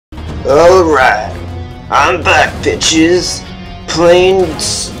Alright, I'm back, bitches. Playing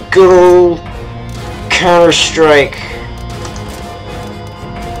good old Counter-Strike.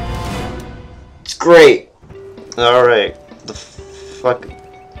 It's great. Alright, the fuck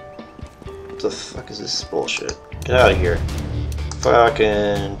is this bullshit? Get out of here.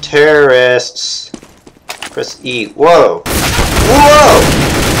 Fucking terrorists. Press E. Whoa! Whoa!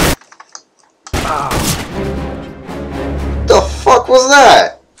 The fuck was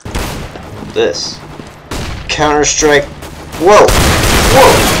that? This. Counter-Strike. Whoa!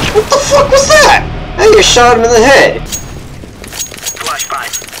 Whoa! What the fuck was that? I just shot him in the head!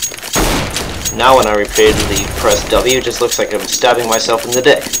 Flashbang. Now when I repeatedly press W, it just looks like I'm stabbing myself in the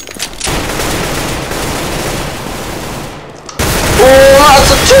dick.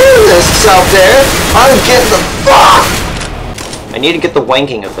 Lots of terrorists out there! I'm getting the fuck! I need to get the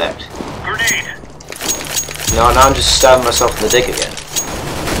wanking effect. Grenade. No, now I'm just stabbing myself in the dick again.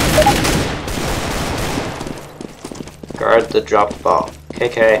 Guard the dropped ball.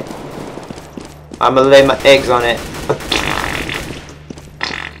 KK. I'ma lay my eggs on it.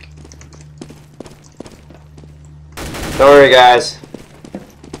 Don't worry, guys.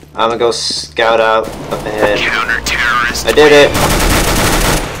 I'm gonna go scout out up ahead. I did it.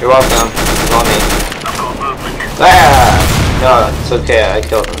 You're welcome. On me. Ah! No, it's okay. I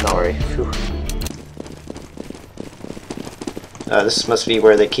killed him. Don't worry. This must be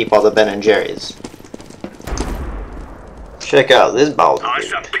where they keep all the Ben and Jerry's. Check out this ball.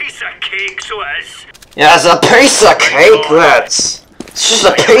 It's a piece of cake, so it is. Yeah, it's a piece of cake. That's. It's just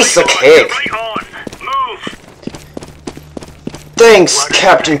a piece of cake. Right on. Move. Thanks,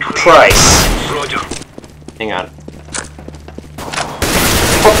 Captain Price. Roger. Hang on.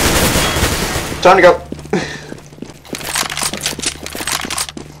 Oh. Time to go.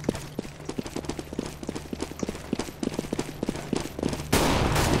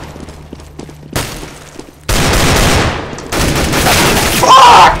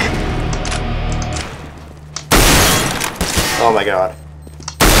 Fuck! Oh my god.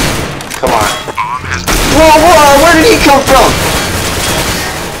 Come on. Whoa, where did he come from?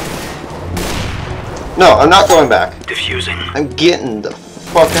 No, I'm not going back. Diffusing. I'm getting the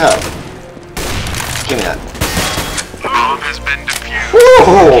fuck out. Give me that. Bomb has been defused.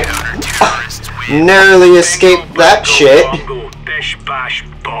 Whoa! Narrowly escaped that shit. Bish bash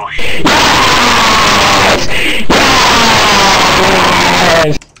bosh.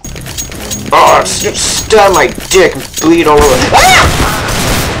 Oh, stab my dick and bleed all over.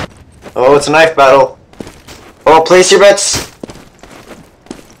 Ah! Oh, it's a knife battle. Oh, place your bets.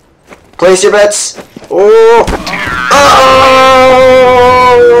 Place your bets. Oh! Oh!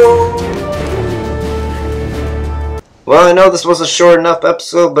 Well, I know this was a short enough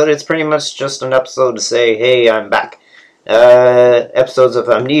episode, but it's pretty much just an episode to say, hey, I'm back. Episodes of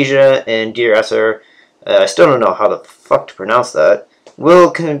Amnesia and Dear Esther. I still don't know how the fuck to pronounce that.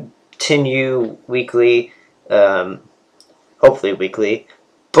 Will continue weekly, hopefully weekly.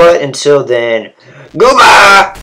 But until then, goodbye!